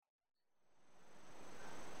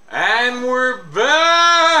And we're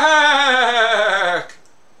back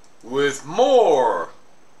with more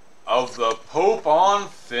of the Pope on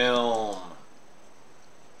Film.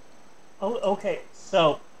 Oh, okay.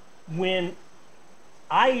 So, when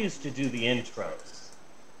I used to do the intros,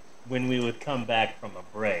 when we would come back from a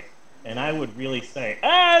break, and I would really say,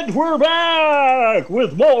 "And we're back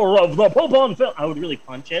with more of the Pope on Film," I would really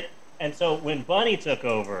punch it. And so when Bunny took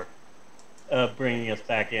over, bringing us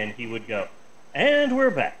back in, he would go, "And we're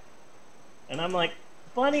back." And I'm like,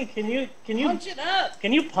 Bunny, can you punch it up?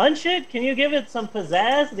 Can you punch it? Can you give it some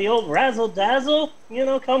pizzazz? The old razzle dazzle? You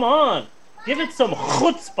know, come on, give it some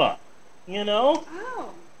chutzpah. You know. Oh.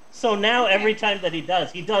 So now every time that he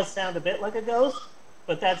does sound a bit like a ghost,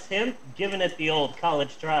 but that's him giving it the old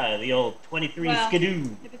college try, the old 23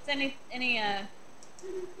 skidoo. If it's any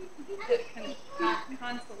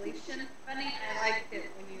consolation, Bunny, I liked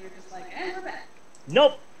it when you were just like, "And we're back."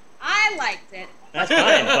 Nope. I liked it. That's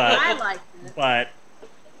fine, but I liked it. But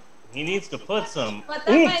he needs to put some. But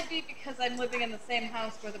that might be because I'm living in the same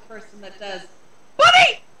house where the person that does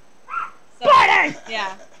Bunny. So, Bunny.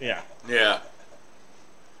 Yeah. Yeah. Yeah.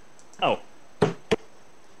 Oh.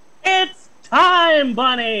 It's time,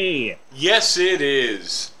 Bunny. Yes, it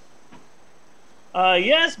is.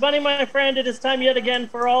 Yes, Bunny, my friend, it is time yet again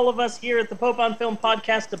for all of us here at the Pope on Film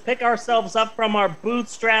podcast to pick ourselves up from our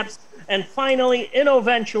bootstraps and finally and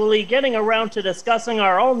eventually getting around to discussing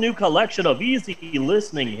our all-new collection of easy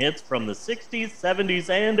listening hits from the 60s, 70s,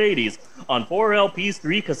 and 80s on 4 LPs,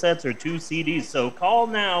 3 cassettes, or 2 CDs. So call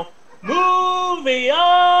now Movie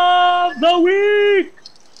of the Week!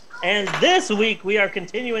 And this week we are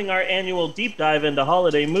continuing our annual deep dive into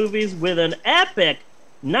holiday movies with an epic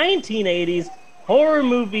 1980s horror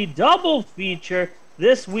movie double feature.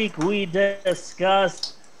 This week we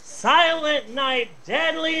discuss Silent Night,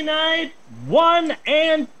 Deadly Night 1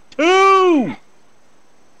 and 2.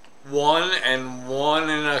 1 and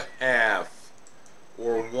 1.5.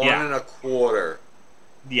 Or 1.25.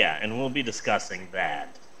 Yeah, and we'll be discussing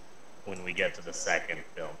that when we get to the second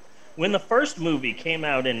film. When the first movie came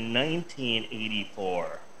out in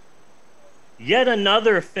 1984, yet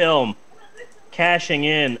another film cashing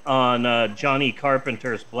in on Johnny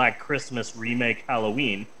Carpenter's Black Christmas remake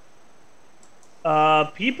Halloween,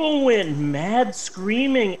 people went mad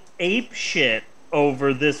screaming ape shit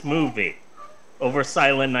over this movie, over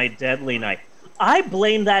Silent Night, Deadly Night. I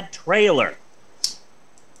blame that trailer.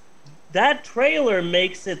 That trailer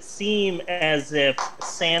makes it seem as if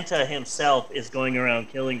Santa himself is going around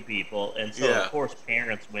killing people, and so of course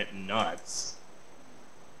parents went nuts.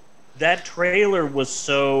 That trailer was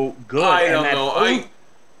so good. I don't know.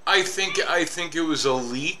 I think it was a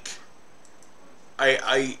leak.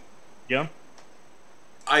 I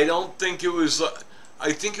don't think it was.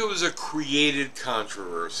 I think it was a created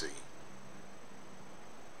controversy.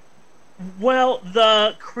 Well,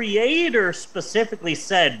 the creator specifically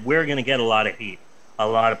said, we're going to get a lot of heat. A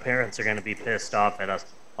lot of parents are going to be pissed off at us.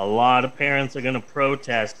 A lot of parents are going to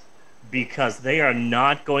protest because they are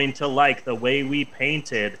not going to like the way we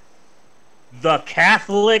painted the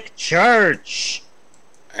Catholic Church.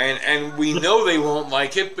 And we know they won't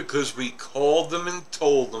like it because we called them and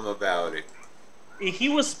told them about it. He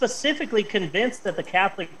was specifically convinced that the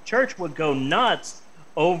Catholic Church would go nuts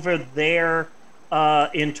over their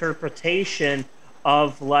interpretation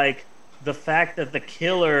of, like, the fact that the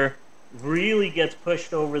killer really gets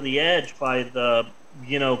pushed over the edge by the,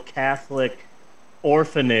 Catholic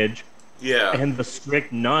orphanage. Yeah. And the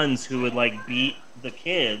strict nuns who would, like, beat the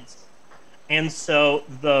kids. And so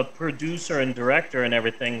the producer and director and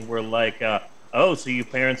everything were like, oh, so you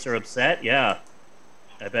parents are upset? Yeah,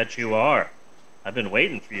 I bet you are. I've been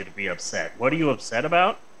waiting for you to be upset. What are you upset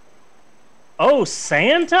about? Oh,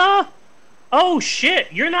 Santa? Oh,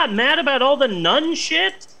 shit, you're not mad about all the nun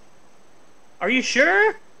shit? Are you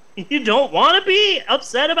sure? You don't want to be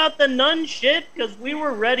upset about the nun shit? Because we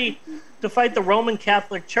were ready to fight the Roman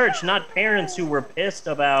Catholic Church, not parents who were pissed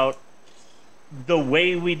about the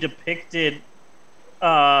way we depicted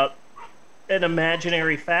an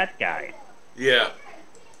imaginary fat guy. Yeah.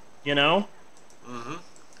 You know? Mm-hmm.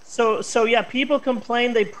 So yeah, people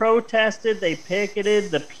complained, they protested, they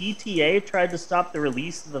picketed, the PTA tried to stop the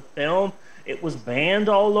release of the film. It was banned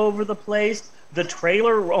all over the place. The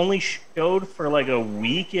trailer only showed for like a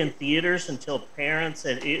week in theaters until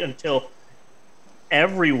until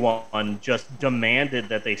everyone just demanded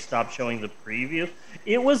that they stop showing the preview.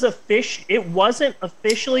 It wasn't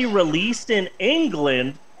officially released in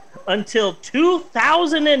England until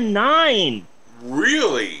 2009.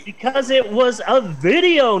 Really? Because it was a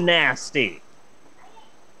video nasty.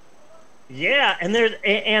 Yeah,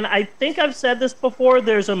 and I think I've said this before.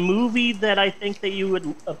 There's a movie that I think that you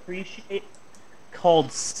would appreciate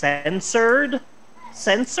called Censored.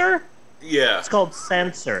 Censor? Yeah. It's called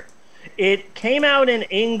Censor. It came out in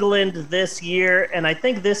England this year, and I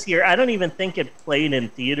think this year, I don't even think it played in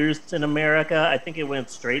theaters in America. I think it went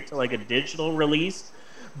straight to like a digital release.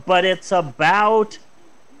 But it's about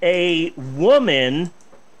a woman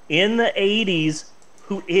in the 80s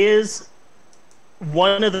who is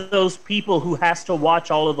one of those people who has to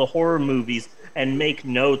watch all of the horror movies and make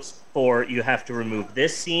notes for, you have to remove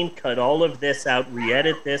this scene, cut all of this out,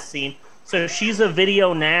 re-edit this scene. So she's a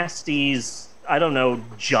video nasties, I don't know,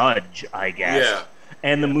 judge, I guess. Yeah.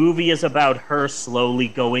 And the movie is about her slowly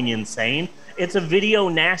going insane. It's a video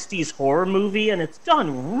nasties horror movie, and it's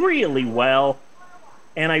done really well.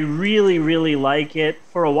 And I really, really like it.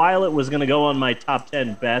 For a while, it was going to go on my top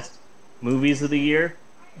 10 best movies of the year,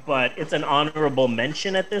 but it's an honorable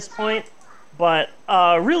mention at this point. But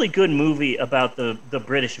a really good movie about the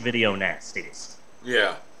British video nasties.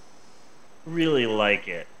 Yeah. Really like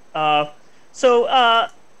it.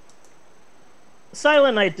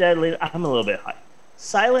 Silent Night, Deadly... I'm a little bit high.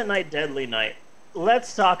 Silent Night, Deadly Night.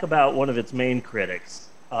 Let's talk about one of its main critics.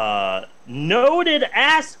 Noted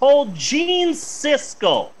asshole Gene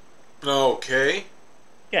Siskel. Okay.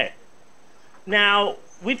 Okay. Now,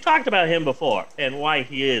 we've talked about him before and why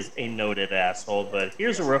he is a noted asshole, but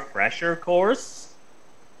here's a refresher course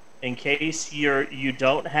in case you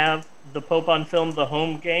don't have the Pope on Film, the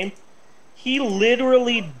home game. He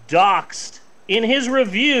literally doxed, in his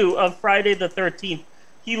review of Friday the 13th,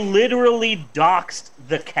 he literally doxed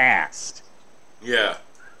the cast. Yeah.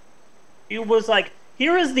 He was like,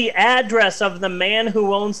 here is the address of the man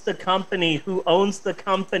who owns the company who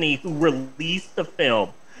released the film.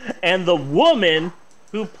 And the woman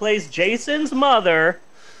who plays Jason's mother,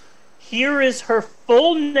 here is her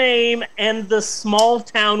full name and the small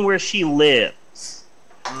town where she lives.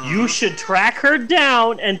 You should track her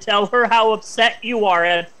down and tell her how upset you are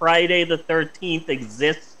at Friday the 13th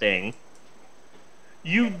existing.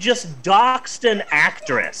 You just doxed an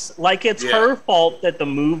actress. Like it's her fault that the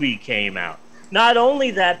movie came out. Not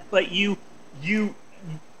only that, but you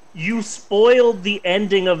spoiled the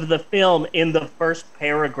ending of the film in the first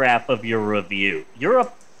paragraph of your review. You're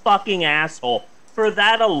a fucking asshole for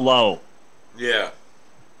that alone. Yeah.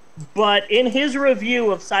 But in his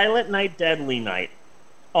review of Silent Night, Deadly Night,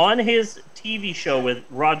 on his TV show with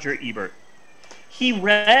Roger Ebert, he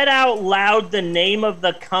read out loud the name of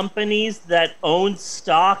the companies that own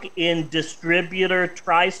stock in distributor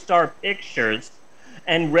TriStar Pictures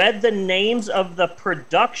and read the names of the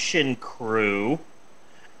production crew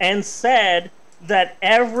and said that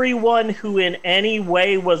everyone who in any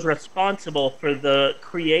way was responsible for the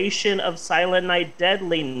creation of Silent Night,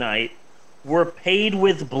 Deadly Night were paid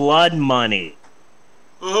with blood money.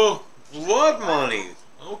 Oh, blood money.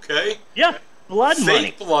 Okay. Yeah, blood money.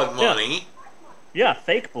 Fake blood money. Yeah,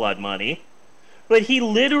 fake blood money. But he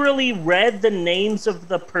literally read the names of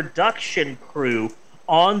the production crew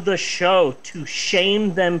on the show to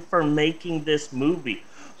shame them for making this movie.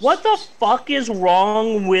 What the fuck was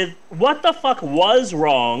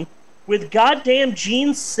wrong with goddamn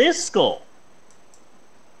Gene Siskel?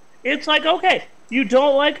 It's like, okay, you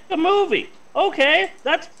don't like the movie. Okay,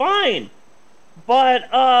 that's fine.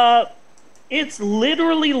 But, it's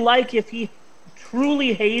literally like if he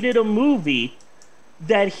truly hated a movie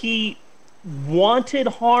that he wanted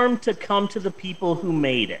harm to come to the people who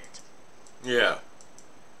made it. Yeah.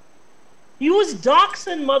 He was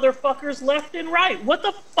doxing motherfuckers left and right. What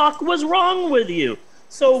the fuck was wrong with you?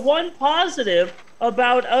 So one positive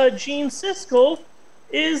about Gene Siskel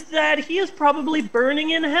is that he is probably burning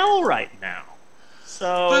in hell right now.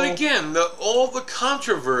 So, but again, all the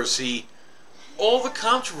controversy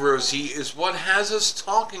is what has us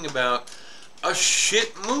talking about a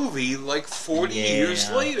shit movie like 40 years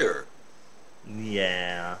later.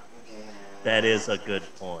 Yeah. That is a good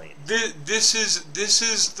point. This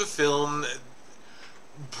is the film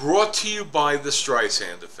brought to you by the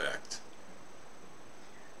Streisand Effect.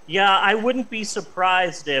 Yeah, I wouldn't be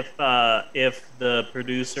surprised if the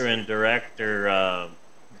producer and director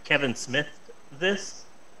Kevin Smith this.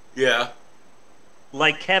 Yeah.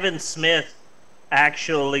 Like Kevin Smith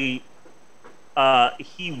actually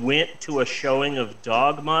he went to a showing of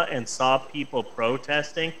Dogma and saw people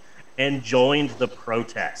protesting and joined the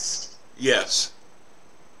protest. Yes.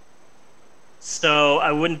 So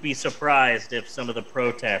I wouldn't be surprised if some of the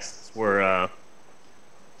protests were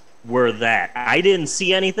that. I didn't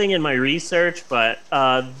see anything in my research, but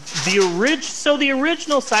the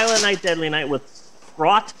original Silent Night, Deadly Night was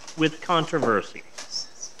fraught with controversy.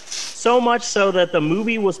 So much so that the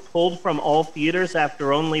movie was pulled from all theaters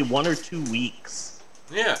after only 1 or 2 weeks.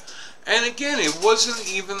 Yeah. And again, it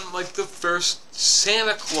wasn't even like the first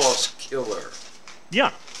Santa Claus killer. Yeah.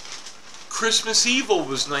 Christmas Evil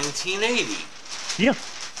was 1980. Yeah.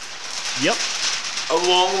 Yep.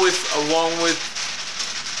 Along with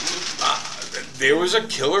there was a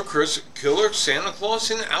killer Santa Claus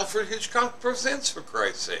in Alfred Hitchcock Presents, for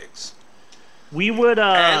Christ's sakes. We would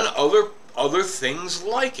and other things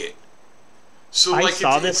like it. So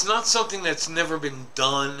it's not something that's never been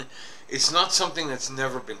done. It's not something that's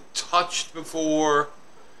never been touched before.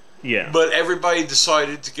 Yeah. But everybody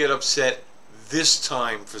decided to get upset this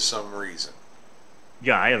time for some reason.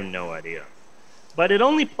 Yeah, I have no idea. But it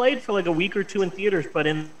only played for like a week or two in theaters, but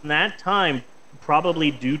in that time, probably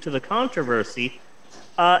due to the controversy,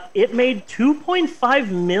 it made $2.5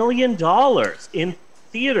 million in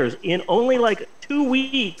theaters in only like 2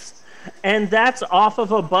 weeks, and that's off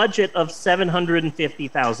of a budget of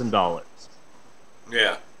 $750,000.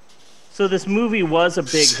 Yeah. So this movie was a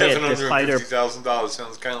big hit, despite her. $750,000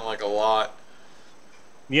 sounds kind of like a lot.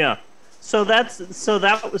 Yeah. So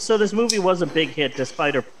this movie was a big hit,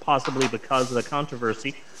 despite or possibly because of the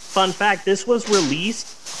controversy. Fun fact: this was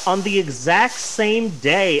released on the exact same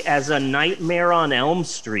day as A Nightmare on Elm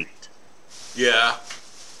Street. Yeah.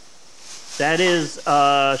 That is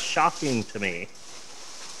shocking to me.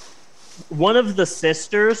 One of the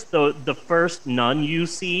sisters, the first nun you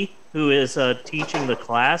see, who is teaching the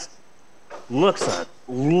class, looks a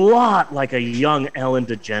lot like a young Ellen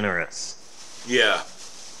DeGeneres. Yeah.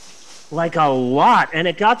 Like a lot. And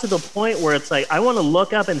it got to the point where it's like, I want to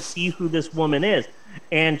look up and see who this woman is.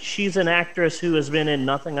 And she's an actress who has been in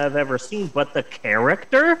nothing I've ever seen. But the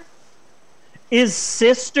character is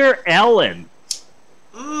Sister Ellen.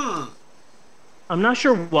 I'm not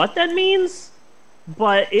sure what that means,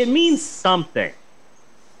 but it means something.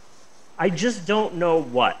 I just don't know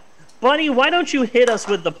what. Bunny, why don't you hit us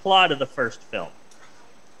with the plot of the first film?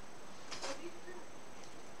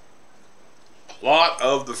 Plot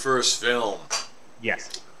of the first film.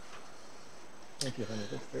 Yes. Thank you, honey.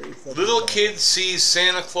 That's very Little kid sees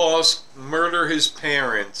Santa Claus murder his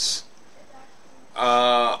parents,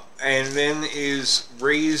 and then is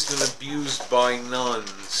raised and abused by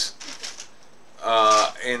nuns,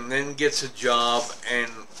 and then gets a job and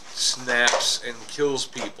snaps and kills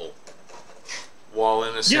people while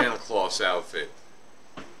in a Santa Claus outfit.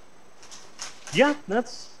 Yeah,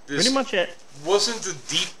 that's pretty much it. Wasn't a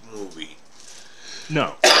deep movie.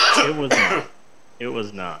 No, it was not. It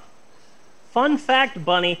was not. Fun fact,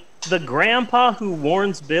 Bunny, the grandpa who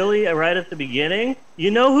warns Billy right at the beginning, you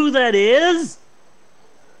know who that is?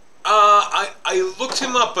 I looked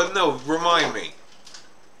him up, but no, remind me.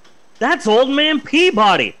 That's Old Man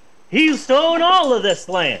Peabody. He used to own all of this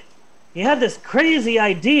land. He had this crazy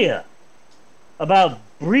idea about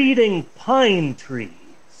breeding pine trees.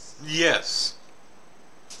 Yes.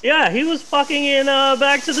 Yeah, he was fucking in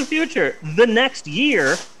Back to the Future the next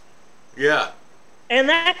year. Yeah. And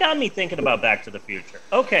that got me thinking about Back to the Future.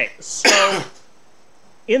 Okay, so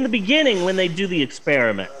in the beginning, when they do the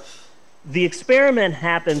experiment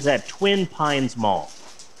happens at Twin Pines Mall.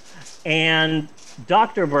 And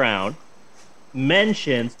Dr. Brown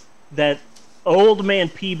mentions that Old Man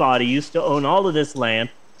Peabody used to own all of this land.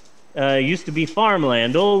 Used to be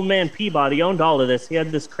farmland. Old Man Peabody owned all of this. He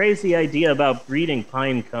had this crazy idea about breeding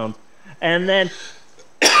pine cones. And then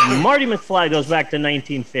Marty McFly goes back to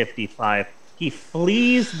 1955. He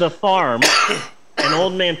flees the farm, and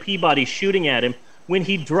Old Man Peabody shooting at him. When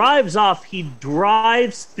he drives off, he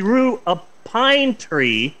drives through a pine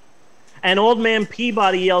tree, and Old Man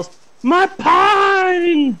Peabody yells, "My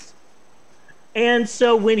pines!" And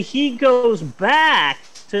so when he goes back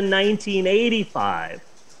to 1985,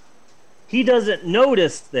 he doesn't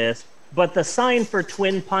notice this, but the sign for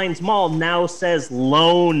Twin Pines Mall now says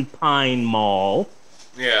Lone Pine Mall.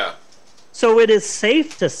 Yeah. So it is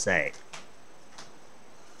safe to say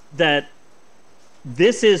that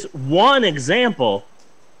this is one example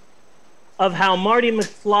of how Marty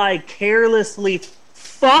McFly carelessly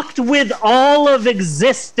fucked with all of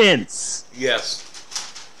existence. Yes.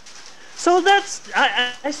 So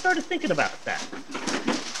I started thinking about that.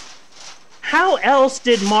 How else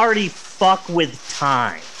did Marty fuck with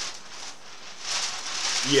time?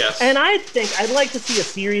 Yes. And I think I'd like to see a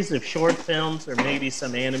series of short films, or maybe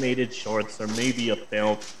some animated shorts, or maybe a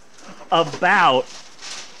film about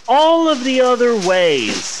all of the other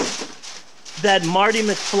ways that Marty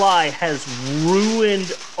McFly has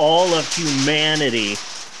ruined all of humanity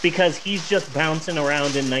because he's just bouncing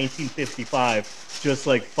around in 1955, just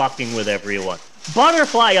like fucking with everyone.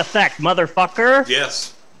 Butterfly effect, motherfucker!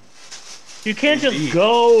 Yes. You can't just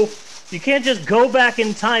go You can't just go back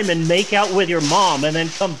in time and make out with your mom and then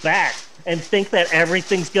come back and think that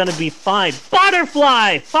everything's gonna be fine.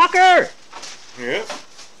 Butterfly, fucker! Yeah.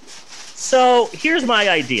 So, here's my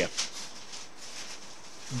idea.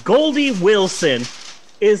 Goldie Wilson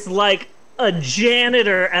is like a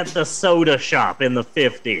janitor at the soda shop in the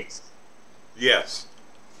 50s. Yes.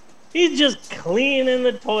 He's just cleaning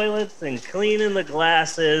the toilets and cleaning the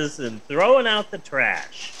glasses and throwing out the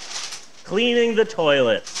trash. Cleaning the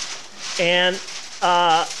toilets. And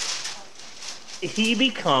he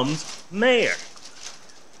becomes mayor.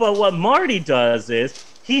 But what Marty does is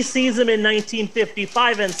he sees him in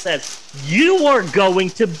 1955 and says, "You are going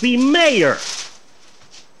to be mayor."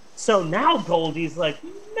 So now Goldie's like,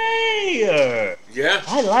 "Mayor." Yeah.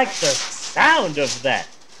 I like the sound of that.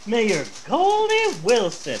 Mayor Goldie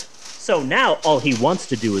Wilson. So now all he wants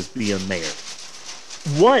to do is be a mayor.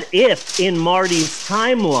 What if in Marty's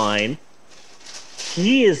timeline,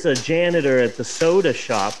 he is a janitor at the soda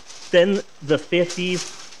shop, then the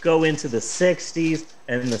 50s go into the 60s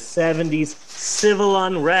and the 70s, civil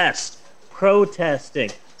unrest, protesting,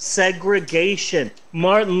 segregation,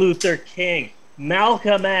 Martin Luther King,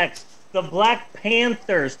 Malcolm X, the Black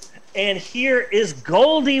Panthers, and here is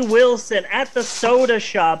Goldie Wilson at the soda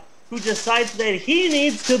shop who decides that he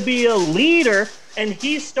needs to be a leader, and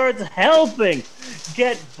he starts helping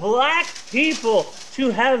get black people to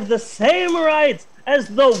have the same rights as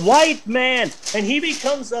the white man, and he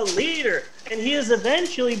becomes a leader, and he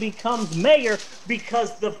eventually becomes mayor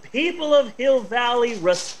because the people of Hill Valley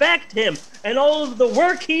respect him and all of the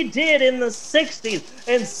work he did in the 60s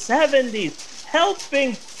and 70s,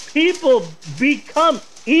 helping people become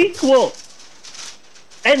equal.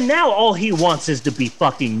 And now all he wants is to be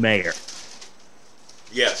fucking mayor.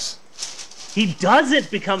 Yes. He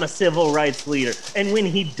doesn't become a civil rights leader. And when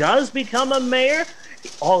he does become a mayor,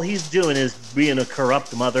 all he's doing is being a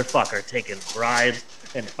corrupt motherfucker, taking bribes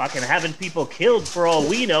and fucking having people killed for all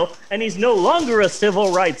we know, and he's no longer a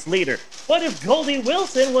civil rights leader. What if Goldie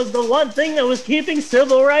Wilson was the one thing that was keeping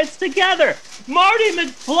civil rights together? Marty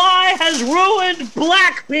McFly has ruined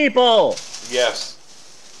black people! Yes.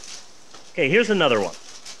 Okay, here's another one.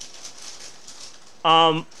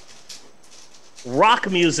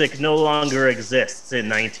 Rock music no longer exists in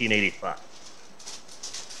 1985.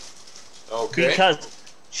 Okay. Because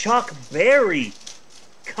Chuck Berry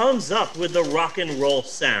comes up with the rock and roll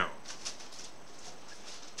sound.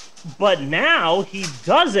 But now he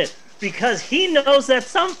doesn't because he knows that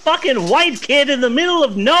some fucking white kid in the middle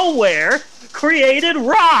of nowhere created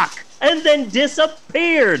rock and then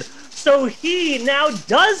disappeared. So he now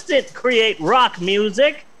doesn't create rock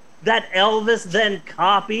music that Elvis then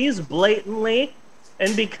copies blatantly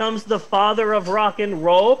and becomes the father of rock and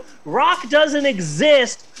roll. Rock doesn't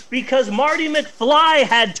exist because Marty McFly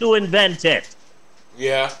had to invent it.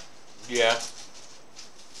 Yeah. Yeah.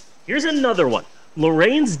 Here's another one.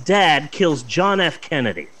 Lorraine's dad kills John F.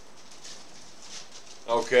 Kennedy.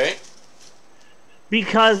 Okay.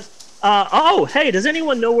 Because, oh, hey, does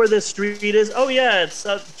anyone know where this street is? Oh, yeah, it's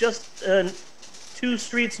just 2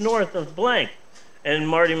 streets north of blank. And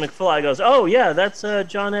Marty McFly goes, oh, yeah, that's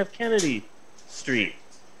John F. Kennedy Street.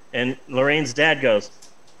 And Lorraine's dad goes,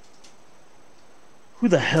 who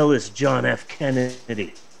the hell is John F.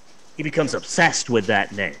 Kennedy? He becomes obsessed with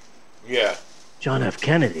that name. Yeah. John F.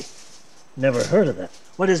 Kennedy. Never heard of that.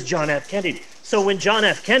 What is John F. Kennedy? So when John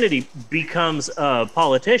F. Kennedy becomes a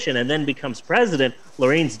politician and then becomes president,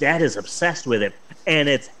 Lorraine's dad is obsessed with it. And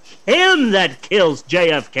it's him that kills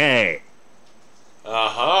JFK.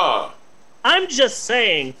 Uh-huh. I'm just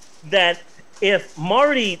saying that if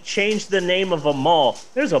Marty changed the name of a mall,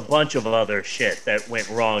 there's a bunch of other shit that went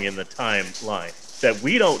wrong in the timeline that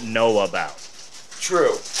we don't know about.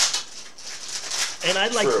 True. And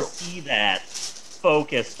I'd like to see that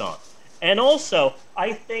focused on. And also,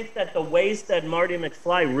 I think that the ways that Marty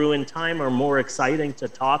McFly ruined time are more exciting to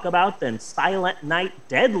talk about than Silent Night,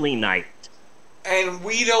 Deadly Night. And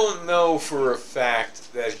we don't know for a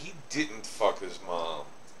fact that he didn't fuck his mom.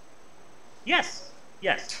 Yes,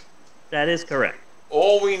 that is correct.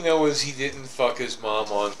 All we know is he didn't fuck his mom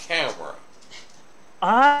on camera.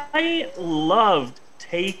 I loved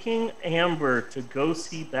taking Amber to go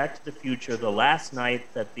see Back to the Future the last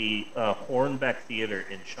night that the Hornbeck Theater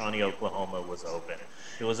in Shawnee, Oklahoma was open.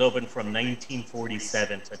 It was open from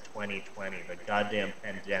 1947 to 2020. The goddamn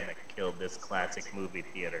pandemic killed this classic movie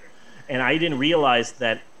theater. And I didn't realize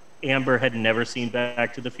that Amber had never seen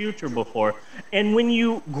Back to the Future before. And when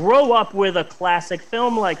you grow up with a classic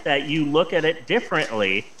film like that, you look at it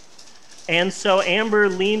differently. And so Amber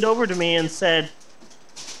leaned over to me and said,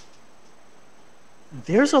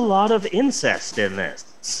 there's a lot of incest in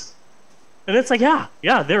this. And it's like, yeah,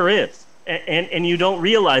 there is. And you don't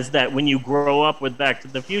realize that when you grow up with Back to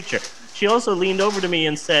the Future. She also leaned over to me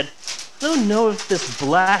and said, I don't know if this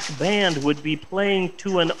black band would be playing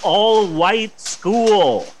to an all-white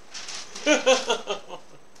school.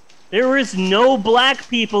 There is no black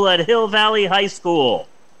people at Hill Valley High School.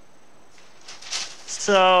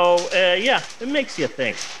 So, yeah, it makes you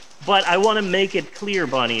think. But I want to make it clear,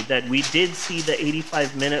 Bunny, that we did see the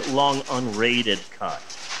 85-minute-long unrated cut.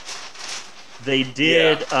 They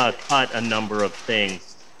did cut a number of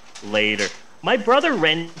things later. My brother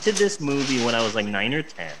rented this movie when I was like 9 or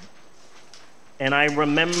 10. And I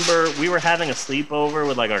remember we were having a sleepover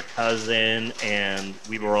with like our cousin, and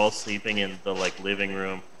we were all sleeping in the like living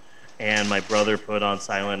room. And my brother put on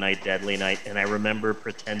Silent Night, Deadly Night, and I remember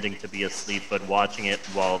pretending to be asleep, but watching it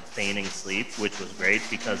while feigning sleep, which was great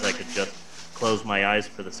because I could just close my eyes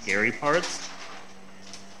for the scary parts.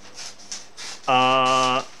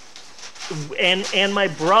 And my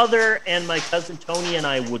brother and my cousin Tony and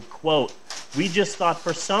I would quote. We just thought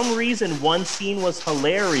for some reason one scene was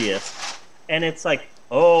hilarious, and it's like,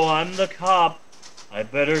 oh, I'm the cop. I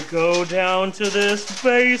better go down to this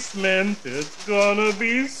basement. It's gonna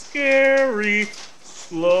be scary.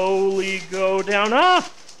 Slowly go down. Ah!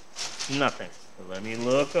 Nothing. Let me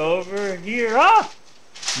look over here. Ah!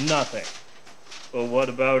 Nothing. But what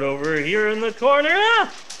about over here in the corner?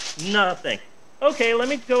 Ah! Nothing. Okay, let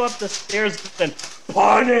me go up the stairs and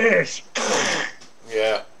punish!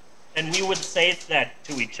 Yeah. And we would say that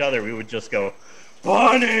to each other. We would just go,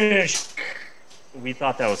 punish! We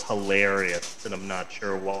thought that was hilarious, and I'm not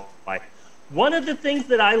sure why. One of the things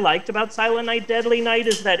that I liked about Silent Night, Deadly Night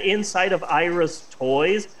is that inside of Ira's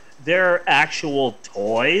toys, there are actual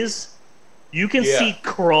toys. You can see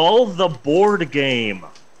Krull, the board game.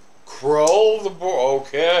 Krull, the board,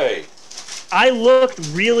 okay. I looked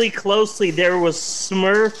really closely. There was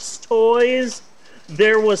Smurfs toys.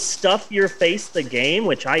 There was Stuff Your Face the game,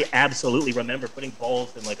 which I absolutely remember putting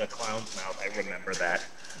balls in like a clown's mouth. I remember that.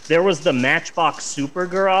 There was the Matchbox Super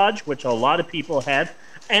Garage, which a lot of people had,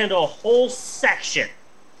 and a whole section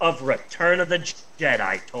of Return of the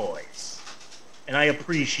Jedi toys. And I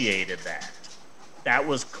appreciated that. That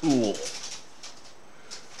was cool.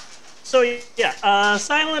 So yeah,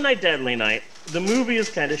 Silent Night, Deadly Night. The movie is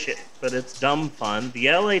kind of shit, but it's dumb fun.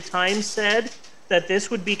 The LA Times said that this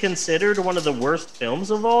would be considered one of the worst films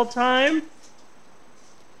of all time.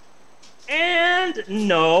 And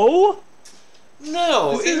no.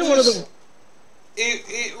 No, this isn't one of the...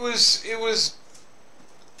 it was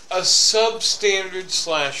a substandard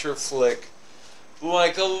slasher flick,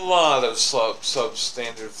 like a lot of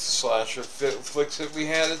substandard slasher flicks that we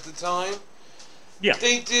had at the time. Yeah.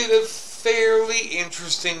 They did a fairly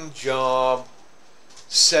interesting job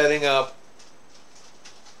setting up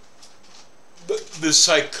the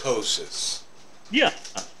psychosis. Yeah.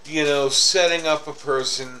 You know, setting up a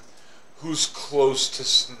person who's close to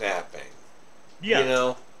snapping. Yeah. You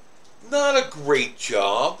know, not a great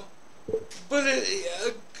job, but an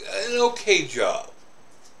okay job.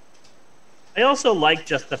 I also like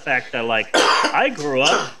just the fact that, like, I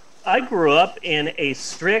grew up in a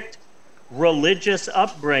strict religious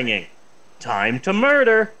upbringing. Time to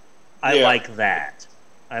murder. I like that.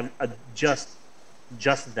 I just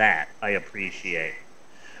that I appreciate.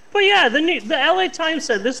 But yeah, the LA Times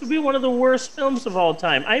said this would be one of the worst films of all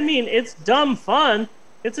time. I mean, it's dumb fun.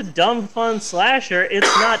 It's a dumb fun slasher.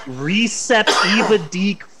 It's not Recep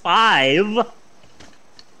Evadike 5.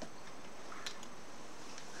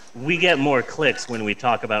 We get more clicks when we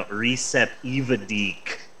talk about Recep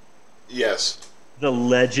Evadike. Yes. The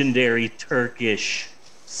legendary Turkish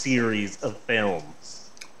series of films.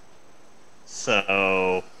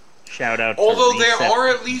 So, shout out to Although there Recep are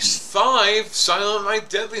at least 5 Silent Night,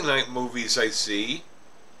 Deadly Night movies I see.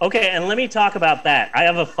 Okay, and let me talk about that. I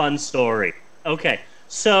have a fun story. Okay,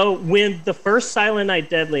 so when the first Silent Night,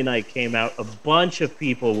 Deadly Night came out, a bunch of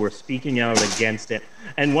people were speaking out against it.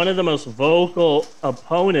 And one of the most vocal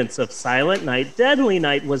opponents of Silent Night, Deadly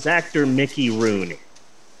Night was actor Mickey Rooney.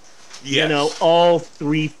 Yes. You know, all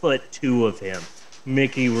 3'2" of him.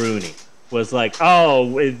 Mickey Rooney was like,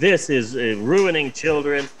 oh, this is ruining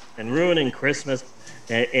children and ruining Christmas,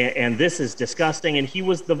 and this is disgusting. And he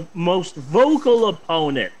was the most vocal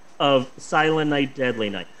opponent of Silent Night, Deadly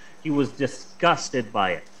Night. He was disgusted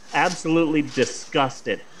by it. Absolutely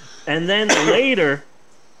disgusted. And then later,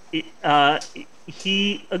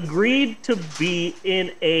 he agreed to be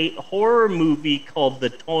in a horror movie called The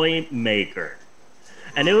Toy Maker.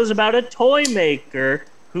 And it was about a toy maker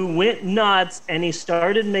who went nuts, and he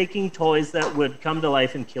started making toys that would come to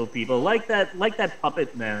life and kill people, like that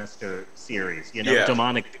Puppet Master series, you know,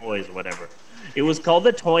 Demonic Toys or whatever. It was called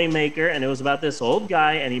The Toy Maker, and it was about this old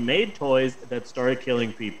guy, and he made toys that started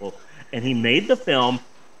killing people. And he made the film,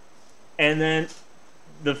 and then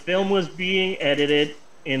the film was being edited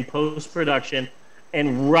in post-production,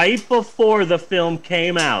 and right before the film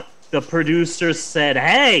came out, the producers said,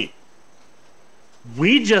 hey,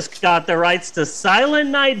 we just got the rights to Silent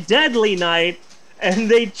Night, Deadly Night, and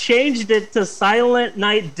they changed it to Silent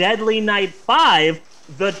Night, Deadly Night 5,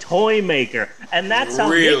 The Toy Maker. And that's how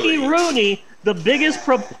Really? Mickey Rooney, the biggest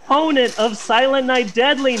proponent of Silent Night,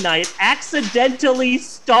 Deadly Night, accidentally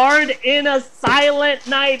starred in a Silent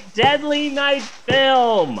Night, Deadly Night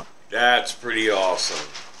film. That's pretty awesome.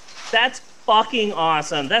 That's fucking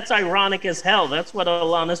awesome. That's ironic as hell. That's what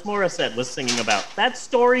Alanis Morissette was singing about. That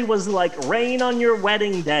story was like rain on your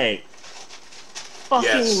wedding day. Fucking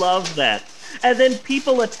Yes. love that. And then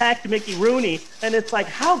people attacked Mickey Rooney, and it's like,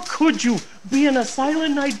 how could you be in a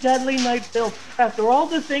Silent Night, Deadly Night film after all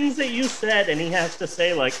the things that you said? And he has to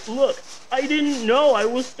say, like, look, I didn't know I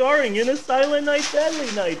was starring in a Silent Night,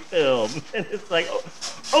 Deadly Night film. And it's like,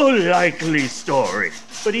 oh, likely story.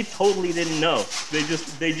 But he totally didn't know. They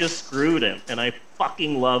just screwed him, and I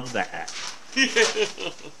fucking love that.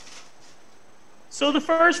 So the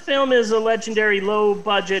first film is a legendary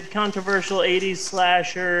low-budget, controversial 80s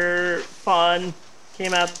slasher fun.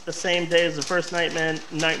 Came out the same day as the first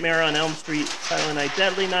Nightmare on Elm Street. Silent Night,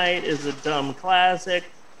 Deadly Night is a dumb classic.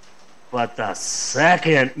 But the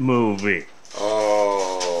second movie,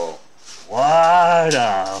 Oh. what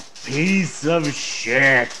a piece of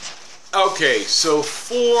shit. Okay, so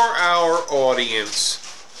for our audience,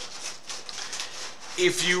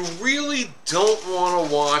 if you really don't want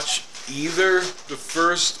to watch either the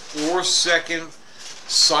first or second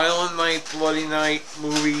Silent Night, Bloody Night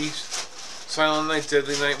movies, Silent Night,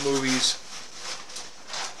 Deadly Night movies,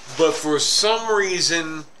 but for some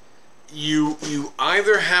reason you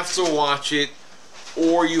either have to watch it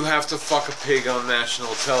or you have to fuck a pig on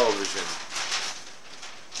national television,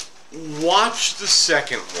 watch the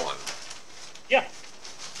second one. Yeah.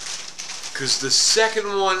 Because the second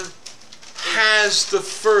one has the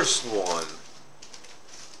first one.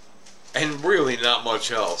 And really not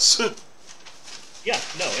much else. Yeah,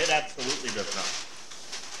 no, it absolutely does not.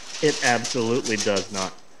 It absolutely does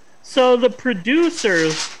not. So the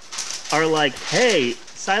producers are like, hey,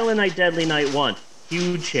 Silent Night, Deadly Night 1,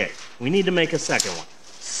 huge hit. We need to make a second one.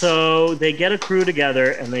 So they get a crew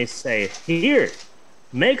together and they say, here,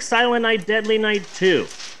 make Silent Night, Deadly Night 2.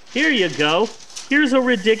 Here you go. Here's a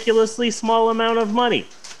ridiculously small amount of money.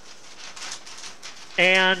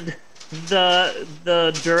 And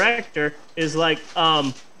the director is like,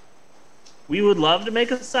 we would love to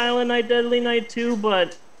make a Silent Night, Deadly Night 2,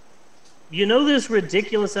 but you know this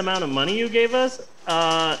ridiculous amount of money you gave us?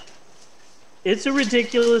 It's a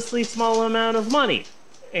ridiculously small amount of money,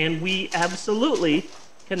 and we absolutely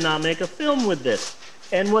cannot make a film with this.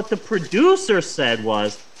 And what the producer said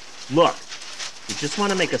was, look, we just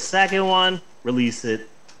want to make a second one, release it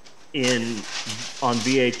on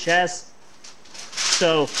VHS.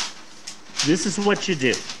 So this is what you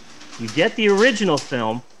do. You get the original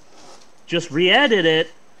film, just re-edit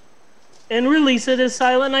it, and release it as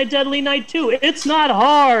Silent Night, Deadly Night 2. It's not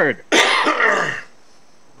hard.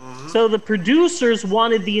 So the producers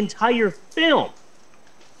wanted the entire film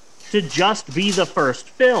to just be the first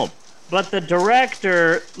film. But the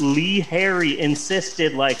director, Lee Harry,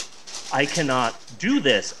 insisted, like, I cannot do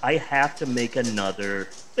this. I have to make another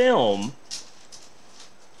film.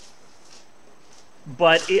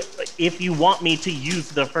 But if you want me to use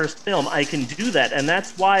the first film, I can do that. And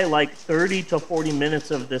that's why, like, 30 to 40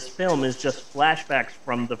 minutes of this film is just flashbacks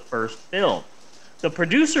from the first film. The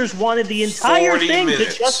producers wanted the entire thing to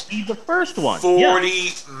just be the first one.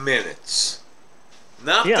 40 minutes.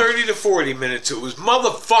 Not 30 to 40 minutes. It was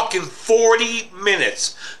motherfucking 40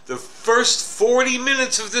 minutes. The first 40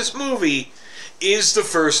 minutes of this movie is the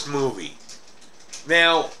first movie.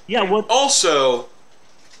 Now, also,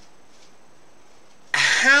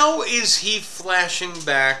 how is he flashing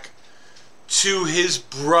back to his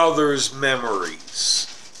brother's memories?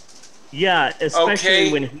 Yeah,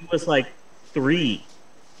 especially when he was like 3.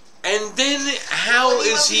 And then how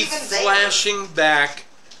is he flashing back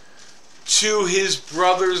to his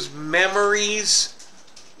brother's memories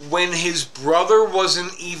when his brother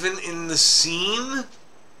wasn't even in the scene?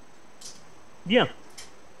 Yeah.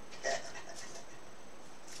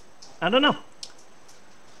 I don't know.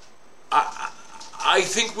 I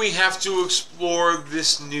think we have to explore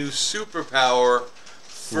this new superpower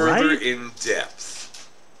further in depth.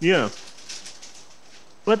 Yeah.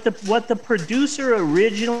 But what the producer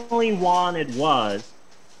originally wanted was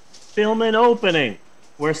film an opening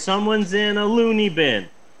where someone's in a loony bin.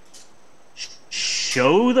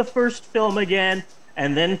 show the first film again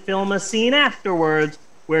and then film a scene afterwards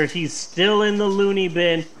where he's still in the loony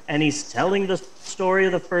bin and he's telling the story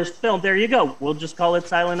of the first film. There you go. We'll just call it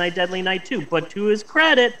Silent Night, Deadly Night 2. But to his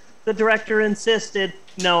credit, the director insisted,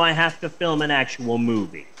 no, I have to film an actual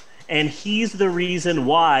movie. And he's the reason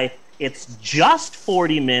why it's just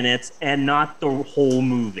 40 minutes and not the whole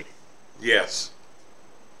movie. Yes.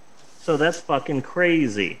 So that's fucking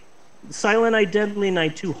crazy. Silent Night, Deadly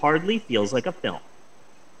Night 2 hardly feels like a film.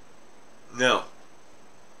 No.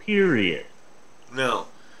 Period. No.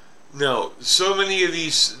 So many of the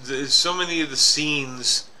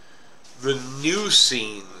scenes, the new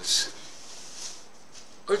scenes,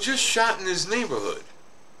 are just shot in his neighborhood.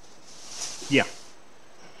 Yeah.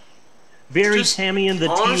 Very Just Tammy and the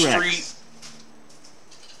on a T-Rex. street.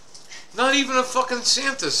 Not even a fucking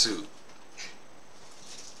Santa suit.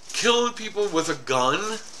 Killing people with a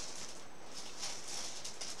gun.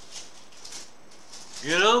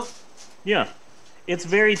 You know? Yeah. It's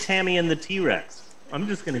very Tammy and the T-Rex. I'm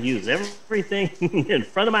just going to use everything in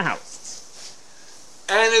front of my house.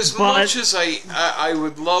 And as much as I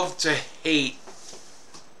would love to hate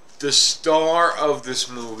the star of this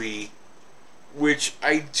movie, which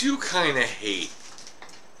I do kind of hate,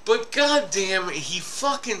 but goddamn, he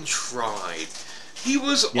fucking tried. He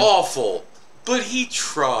was awful, but he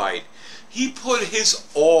tried. He put his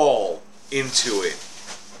all into it.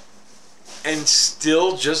 And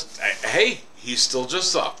still just, hey, he still just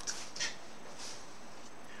sucked.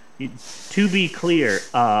 To be clear,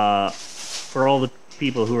 for all the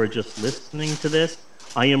people who are just listening to this,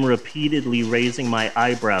 I am repeatedly raising my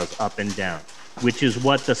eyebrows up and down, which is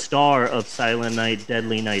what the star of Silent Night,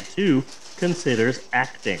 Deadly Night 2 considers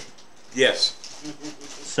acting. Yes.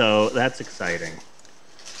 So that's exciting.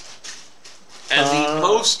 And the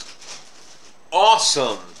most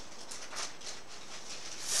awesome,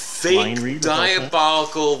 fake,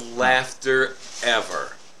 diabolical laughter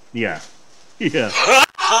ever. Yeah. Yeah.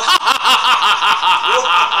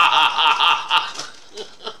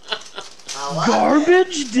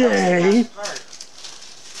 Garbage Day.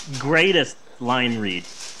 Greatest line read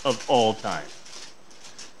of all time.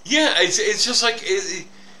 Yeah, it's just like,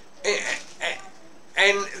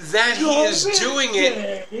 and that he is doing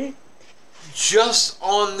it just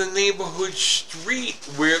on the neighborhood street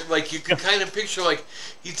where, like, you can kind of picture, like,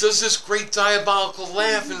 he does this great diabolical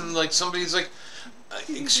laugh and, like, somebody's like,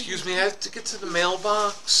 excuse me, I have to get to the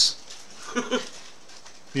mailbox.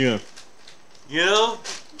 Yeah. You know?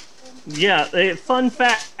 Yeah, fun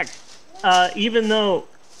fact, even though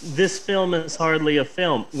this film is hardly a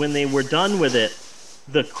film, when they were done with it,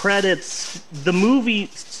 the credits, the movie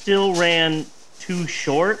still ran too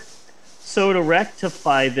short. So to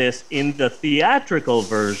rectify this in the theatrical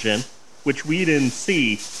version, which we didn't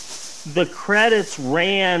see, the credits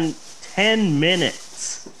ran 10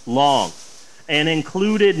 minutes long and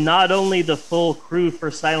included not only the full crew for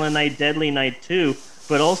Silent Night, Deadly Night 2,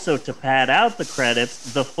 but also, to pad out the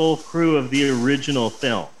credits, the full crew of the original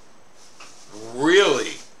film.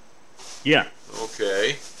 Really? Yeah.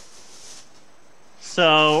 Okay.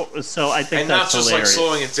 So I think and that's hilarious. not just like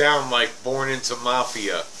slowing it down like Born into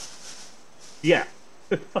Mafia. Yeah.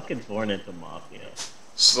 Fucking Born into Mafia.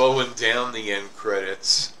 Slowing down the end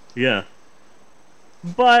credits. Yeah.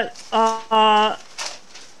 But,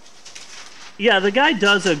 yeah, the guy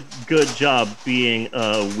does a good job being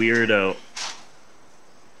a weirdo.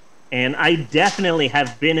 And I definitely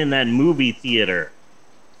have been in that movie theater.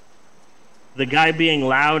 The guy being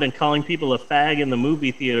loud and calling people a fag in the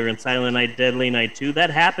movie theater in Silent Night, Deadly Night 2, that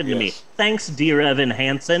happened to me. Thanks, dear Evan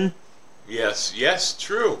Hansen. Yes,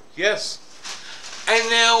 true, yes. And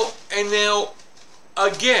now,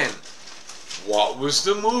 again, what was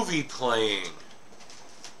the movie playing?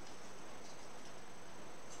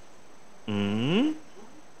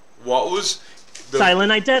 What was... Silent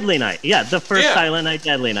Night, Deadly Night. Yeah, the first Silent Night,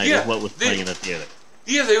 Deadly Night is what was playing in the theater.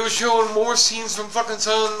 Yeah, they were showing more scenes from fucking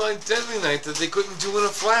Silent Night, Deadly Night that they couldn't do in a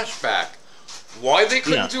flashback. Why they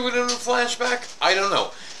couldn't do it in a flashback, I don't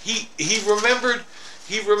know. He remembered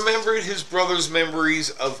his brother's memories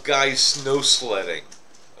of guys snow sledding.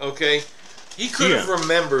 Okay? He could have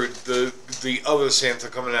remembered the other Santa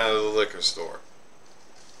coming out of the liquor store.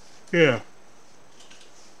 Yeah.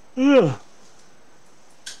 Ugh.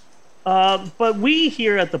 But we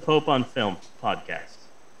here at the Pope on Film podcast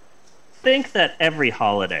think that every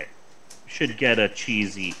holiday should get a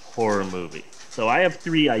cheesy horror movie. So I have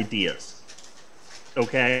 3 ideas.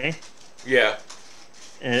 Okay? Yeah.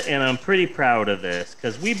 And I'm pretty proud of this,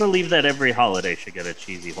 because we believe that every holiday should get a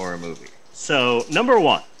cheesy horror movie. So, number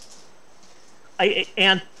 1.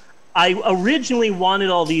 I originally wanted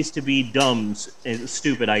all these to be dumb and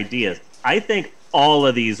stupid ideas. I think all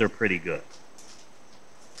of these are pretty good.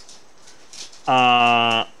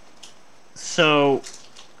 Well,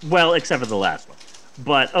 except for the last one.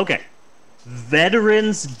 But, okay.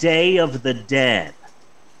 Veterans Day of the Dead.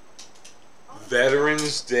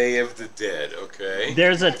 Veterans Day of the Dead, okay.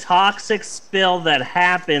 There's a toxic spill that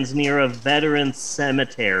happens near a veterans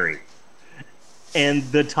cemetery. And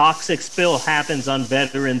the toxic spill happens on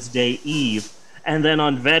Veterans Day Eve. And then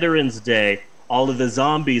on Veterans Day, all of the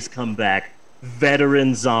zombies come back.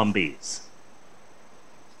 Veteran zombies.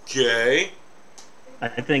 Okay. I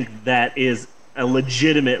think that is a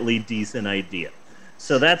legitimately decent idea.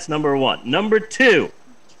 So that's number one. Number two,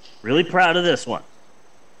 really proud of this one.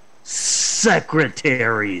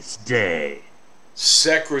 Secretary's Day.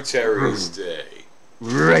 Secretary's Day.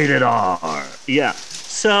 Rated R. Yeah.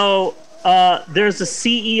 So there's a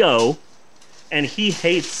CEO, and he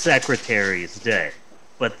hates Secretary's Day.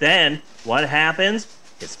 But then, what happens?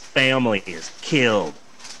 His family is killed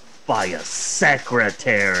by a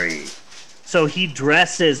secretary. So he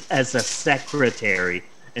dresses as a secretary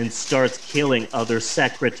and starts killing other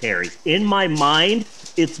secretaries. In my mind,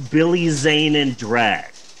 it's Billy Zane in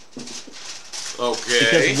drag. Okay.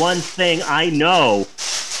 Because one thing I know,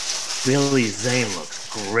 Billy Zane looks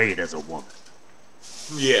great as a woman.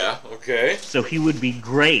 Yeah, okay. So he would be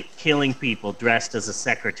great killing people dressed as a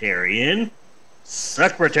secretary in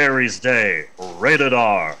Secretary's Day, rated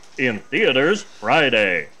R, in theaters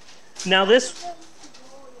Friday. Now this...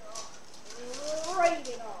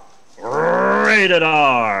 Rated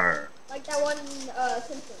R. Like that one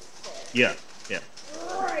Simpsons thing. Yeah, yeah.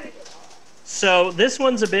 Rated R. So this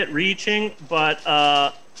one's a bit reaching, but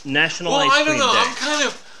National Well, Ice I Cream don't know. Day.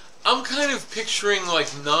 I'm kind of picturing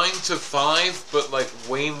like 9 to 5, but like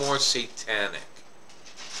way more satanic.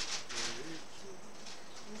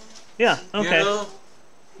 Yeah, okay. You know?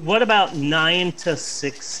 What about 9 to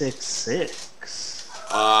 666?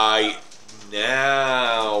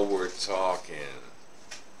 Now we're talking.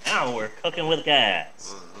 Now we're cooking with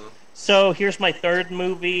gas. Mm-hmm. So here's my third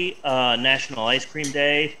movie, National Ice Cream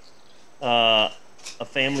Day. A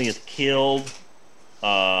family is killed.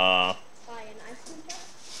 By an ice cream truck?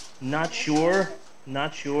 Not sure.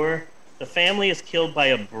 The family is killed by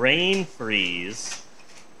a brain freeze.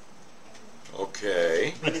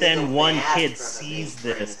 Okay. But then one kid sees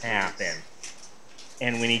this happen.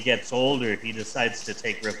 And when he gets older, he decides to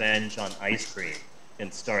take revenge on ice cream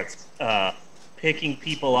and starts picking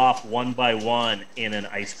people off one by one in an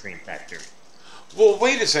ice cream factory. Well,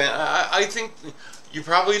 wait a second. I think you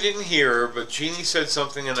probably didn't hear her, but Jeannie said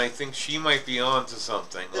something, and I think she might be on to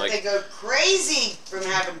something. That Like they go crazy from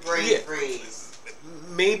having brain Yeah. freeze.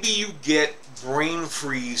 maybe you get brain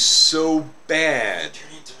freeze so bad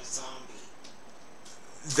Turn into a zombie.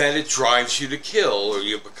 that it drives you to kill, or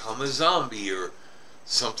you become a zombie, or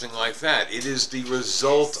something like that. It is the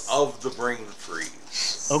result of the brain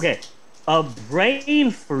freeze. Okay, a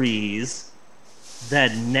brain freeze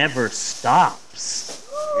that never stops.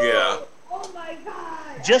 Yeah. Oh my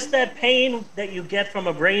god! Just that pain that you get from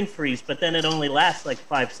a brain freeze, but then it only lasts like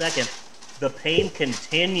 5 seconds. The pain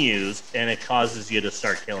continues, and it causes you to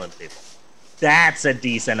start killing people. That's a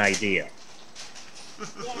decent idea.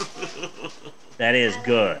 That is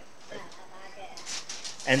good.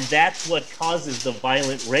 And that's what causes the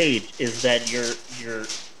violent rage, is that your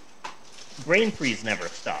brain freeze never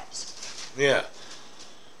stops. Yeah.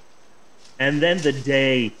 And then the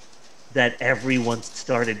day that everyone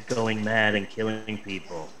started going mad and killing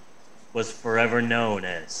people was forever known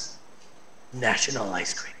as National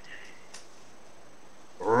Ice Cream Day.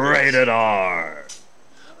 Rated R.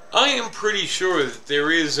 I am pretty sure that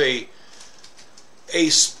there is a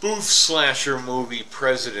spoof slasher movie,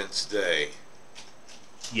 President's Day.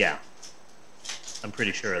 Yeah. I'm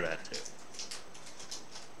pretty sure of that too.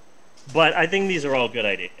 But I think these are all good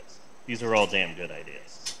ideas. These are all damn good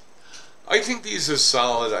ideas. I think these are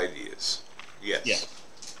solid ideas. Yes. Yeah.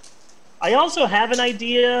 I also have an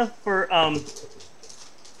idea for a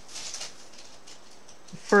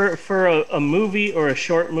movie or a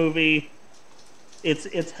short movie.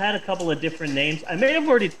 It's had a couple of different names. I may have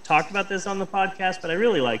already talked about this on the podcast, but I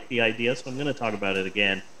really like the idea, so I'm going to talk about it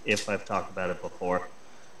again if I've talked about it before.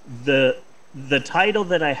 The title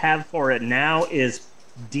that I have for it now is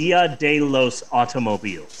Dia de los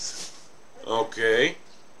Automobiles. Okay.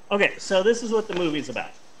 Okay, so this is what the movie's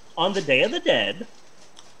about. On the Day of the Dead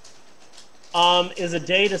is a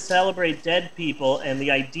day to celebrate dead people, and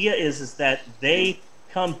the idea is that they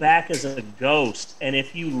come back as a ghost, and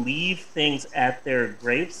if you leave things at their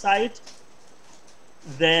gravesite,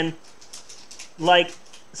 then, like,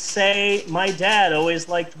 say my dad always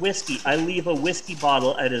liked whiskey. I leave a whiskey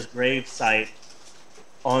bottle at his gravesite,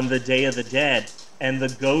 on the Day of the Dead, and the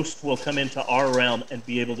ghost will come into our realm and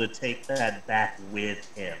be able to take that back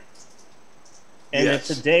with him. And Yes.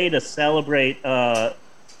 it's a day to celebrate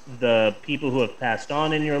the people who have passed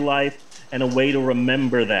on in your life and a way to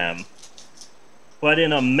remember them. But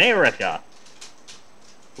in America,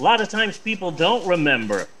 a lot of times people don't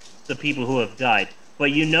remember the people who have died.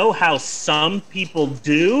 But you know how some people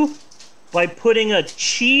do? By putting a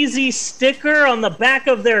cheesy sticker on the back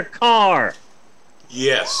of their car.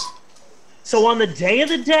 Yes. So on the Day of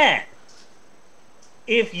the Dead,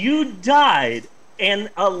 if you died and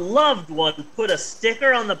a loved one put a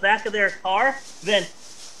sticker on the back of their car, then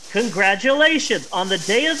congratulations. On the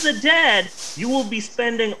Day of the Dead, you will be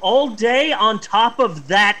spending all day on top of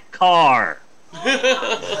that car.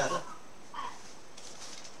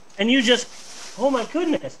 And you just, oh my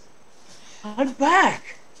goodness, I'm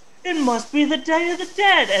back. It must be the Day of the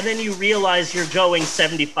Dead. And then you realize you're going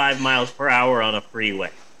 75 miles per hour on a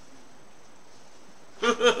freeway.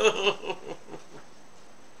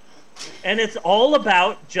 And it's all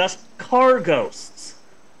about just car ghosts.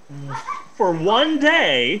 For one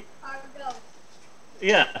day,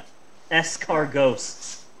 yeah, S-car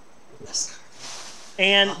ghosts.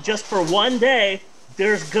 And just for one day,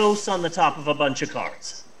 there's ghosts on the top of a bunch of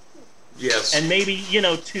cars. Yes. And maybe,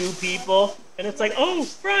 2 people, and it's like, oh,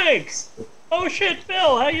 Frank! Oh shit,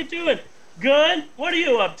 Phil, how you doing? Good? What are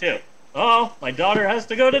you up to? Oh, my daughter has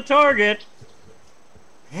to go to Target.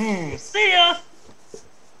 See ya!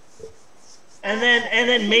 And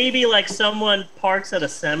then maybe like someone parks at a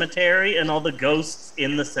cemetery and all the ghosts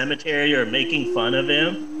in the cemetery are making fun of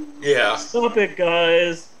him. Yeah. Stop it,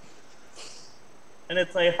 guys. And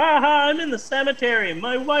it's like, haha, I'm in the cemetery.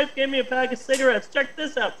 My wife gave me a pack of cigarettes. Check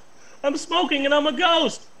this out. I'm smoking and I'm a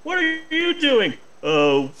ghost. What are you doing?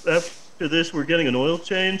 Oh, after this we're getting an oil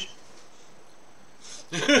change.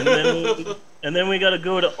 And then we gotta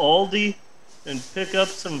go to Aldi and pick up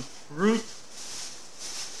some fruit.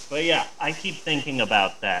 But yeah, I keep thinking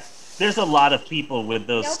about that. There's a lot of people with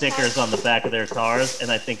those stickers on the back of their cars,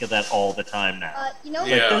 and I think of that all the time now. Yeah. Like,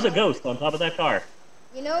 there's a ghost on top of that car.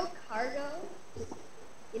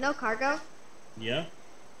 Cargo? Cargo? Yeah?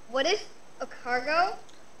 What if a cargo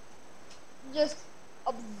just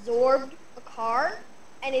absorbed a car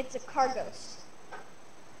and it's a car ghost?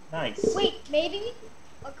 Nice. Wait, maybe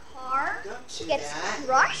a car Don't do gets that.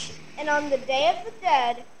 crushed and on the Day of the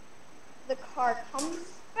Dead, the car comes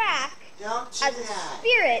back Don't do as a that.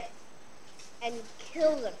 spirit and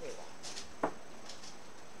kills everyone.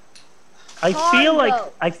 I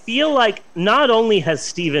feel like not only has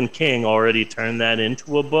Stephen King already turned that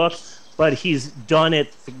into a book, but he's done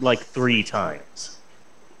it like 3 times.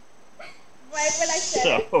 Right when I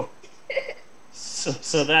said it.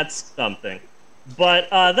 So that's something. But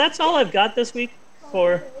that's all I've got this week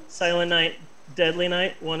for Silent Night, Deadly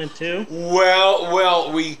Night 1 and 2.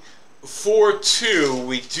 Well, for 2,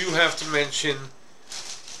 we do have to mention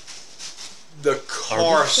the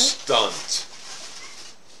car stunt.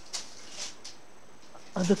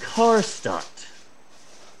 The car stunt.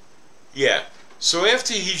 Yeah. So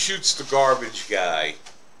after he shoots the garbage guy,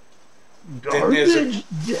 Garbage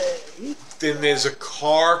day. then there's a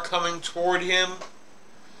car coming toward him.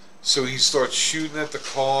 So he starts shooting at the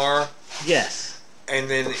car, Yes. and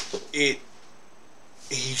then he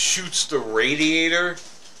shoots the radiator,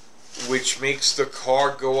 which makes the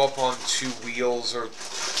car go up on 2 wheels or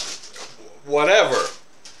whatever.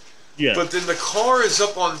 Yeah. But then the car is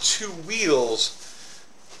up on 2 wheels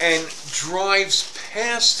and drives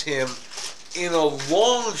past him in a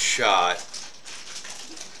long shot,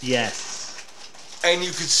 Yes. and you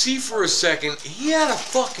could see for a second he had a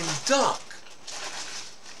fucking duck.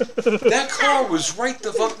 That car was right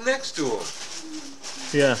the fuck next to him.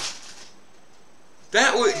 Yeah.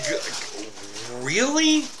 That was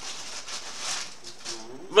really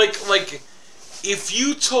like if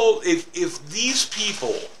you told if these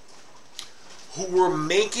people who were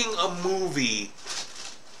making a movie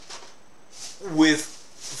with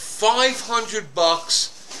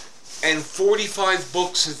 $500 and 45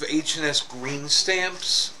 books of H&S green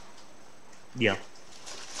stamps, Yeah.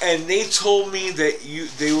 and they told me that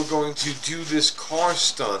they were going to do this car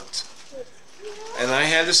stunt, and I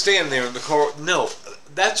had to stand there in the car. No,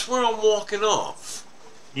 that's where I'm walking off.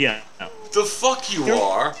 Yeah. The fuck you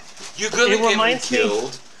are. You're gonna It get me reminds me-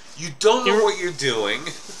 killed. You don't know what you're doing.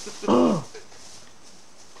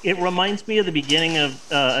 It reminds me of the beginning of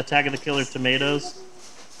Attack of the Killer Tomatoes.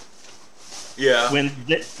 Yeah. When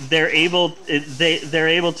they're able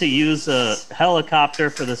to use a helicopter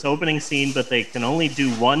for this opening scene, but they can only do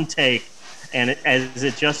 1 take, and as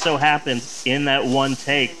it just so happens, in that 1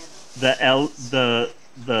 take, the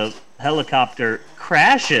helicopter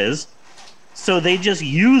crashes, so they just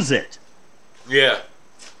use it. Yeah.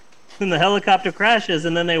 And the helicopter crashes,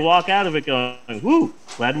 and then they walk out of it going, "Whoo,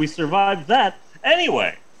 glad we survived that."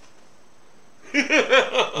 Anyway,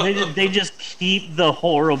 they just keep the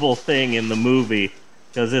horrible thing in the movie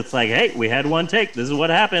because it's like, hey, we had one take. This is what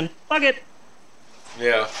happened. Fuck it.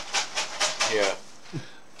 Yeah. Yeah.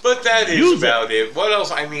 But that is Use about it. What else?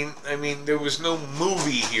 I mean, there was no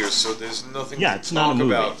movie here, so there's nothing to it's not a talk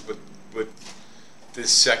movie. about with this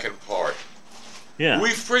second part. Yeah,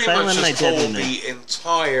 We've pretty Silent much Night, just told Deadly Night. the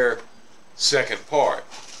entire second part.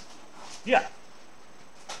 Yeah.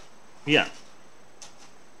 Yeah.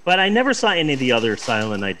 But I never saw any of the other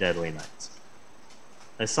Silent Night, Deadly Nights.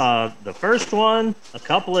 I saw the first one a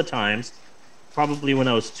couple of times, probably when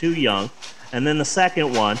I was too young, and then the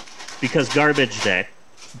second one because Garbage Day.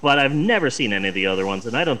 But I've never seen any of the other ones,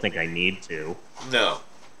 and I don't think I need to. No.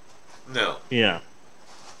 Yeah.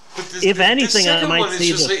 But If anything, I second might one is see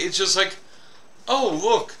just the- like, it's just like, oh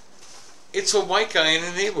look, it's a white guy in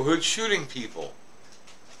a neighborhood shooting people.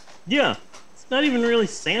 Yeah. It's not even really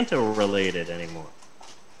Santa related anymore.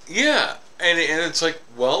 Yeah, and it's like,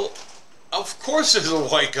 well, of course there's a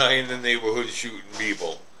white guy in the neighborhood shooting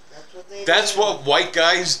people. That's what they That's do. what white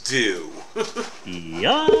guys do.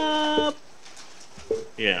 Yup.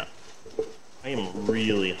 Yeah. I am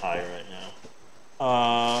really high right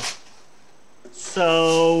now.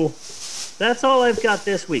 So that's all I've got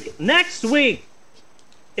this week. Next week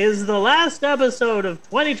is the last episode of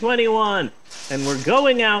 2021, and we're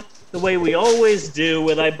going out the way we always do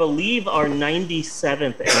with, I believe, our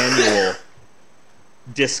 97th annual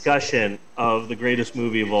discussion of the greatest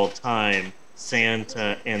movie of all time,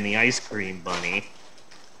 Santa and the Ice Cream Bunny.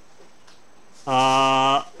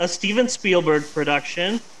 A Steven Spielberg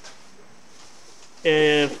production.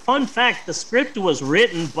 Fun fact, the script was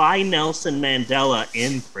written by Nelson Mandela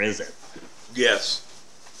in prison. Yes.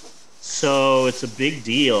 So it's a big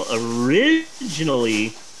deal.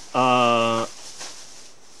 Originally,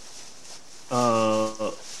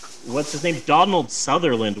 what's his name? Donald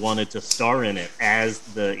Sutherland wanted to star in it as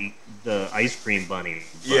the Ice Cream Bunny.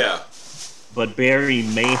 Yeah. But Barry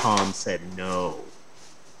Mahon said no.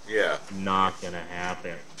 Yeah. Not gonna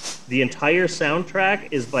happen. The entire soundtrack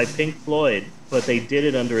is by Pink Floyd, but they did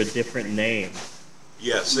it under a different name.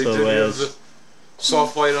 Yes, they So did it as- as a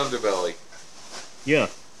soft white underbelly. Yeah.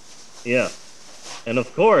 Yeah. And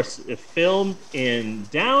of course, it filmed in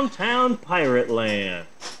downtown Pirate Land.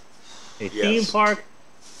 A theme Yes. park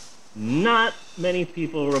not many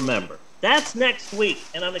people remember. That's next week,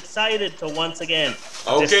 and I'm excited to once again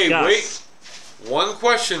Okay, discuss. wait. One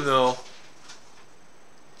question though.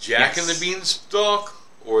 Jack and the Yes. Beanstalk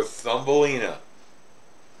or Thumbelina?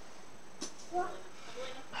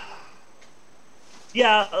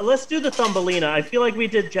 Yeah, let's do the Thumbelina. I feel like we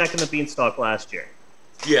did Jack and the Beanstalk last year.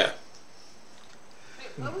 Yeah.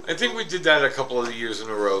 I think we did that a couple of years in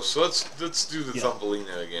a row, so let's do the Yeah.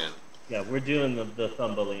 Thumbelina again. Yeah, we're doing the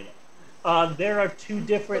Thumbelina. There are two The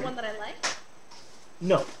different... one that I like?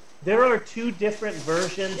 No. There are two different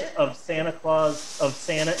versions of Santa Claus, of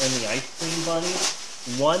Santa and the Ice Cream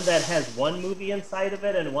Bunny. One that has one movie inside of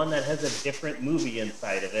it and one that has a different movie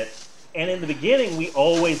inside of it. And in the beginning, we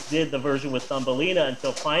always did the version with Thumbelina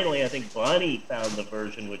until finally, I think Bunny found the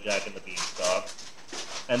version with Jack and the Beanstalk.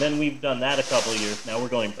 And then we've done that a couple of years. Now we're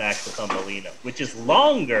going back to Thumbelina, which is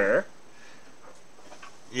longer,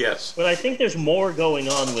 Yes. but I think there's more going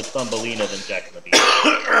on with Thumbelina than Jack and the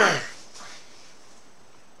Beanstalk.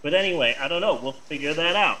 But anyway, I don't know. We'll figure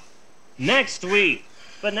that out next week.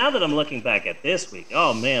 But now that I'm looking back at this week,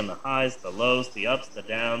 oh man, the highs, the lows, the ups, the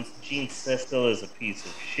downs. Gene Siskel is a piece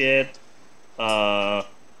of shit.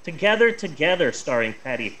 Together, starring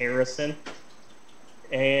Patty Harrison.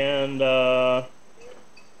 And I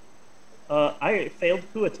failed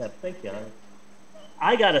coup attempt. Thank you.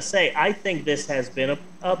 I gotta say, I think this has been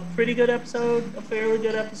a pretty good episode, a fairly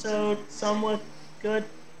good episode, somewhat good,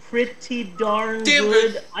 pretty darn Damn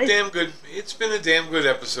good. I Damn good. It's been a damn good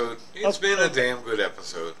episode. It's Okay. been a damn good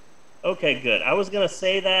episode. Okay, good. I was gonna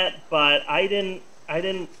say that, but I didn't.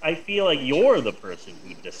 I feel like you're the person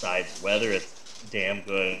who decides whether it's damn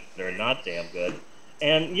good or not damn good.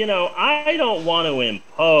 And you know, I don't want to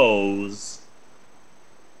impose.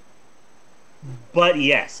 But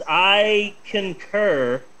yes, I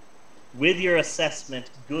concur with your assessment,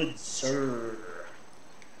 good sir.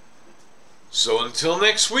 So until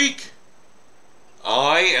next week,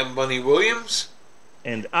 I am Bunny Williams.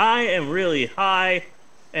 And I am really high.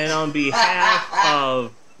 And on behalf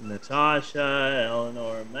of Natasha,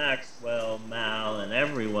 Eleanor, Maxwell, Mal, and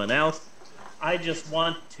everyone else, I just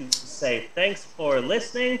want to say thanks for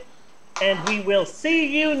listening. And we will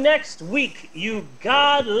see you next week, you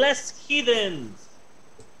godless heathens.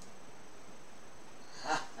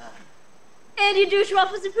 And you douche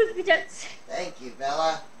waffles and poopy totes. Thank you,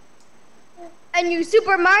 Bella. And you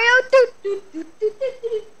Super Mario.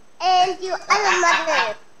 And you other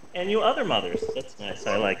mother. And you other mothers. That's nice.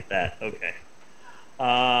 I like that. Okay.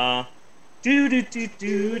 Do do do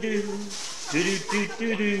do do. Do do do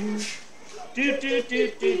do do. Do do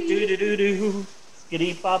do do do do do do.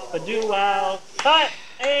 Skitty papa doo wow. Cut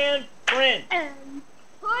and print. And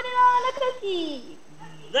put it on a cookie.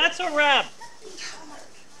 That's a wrap.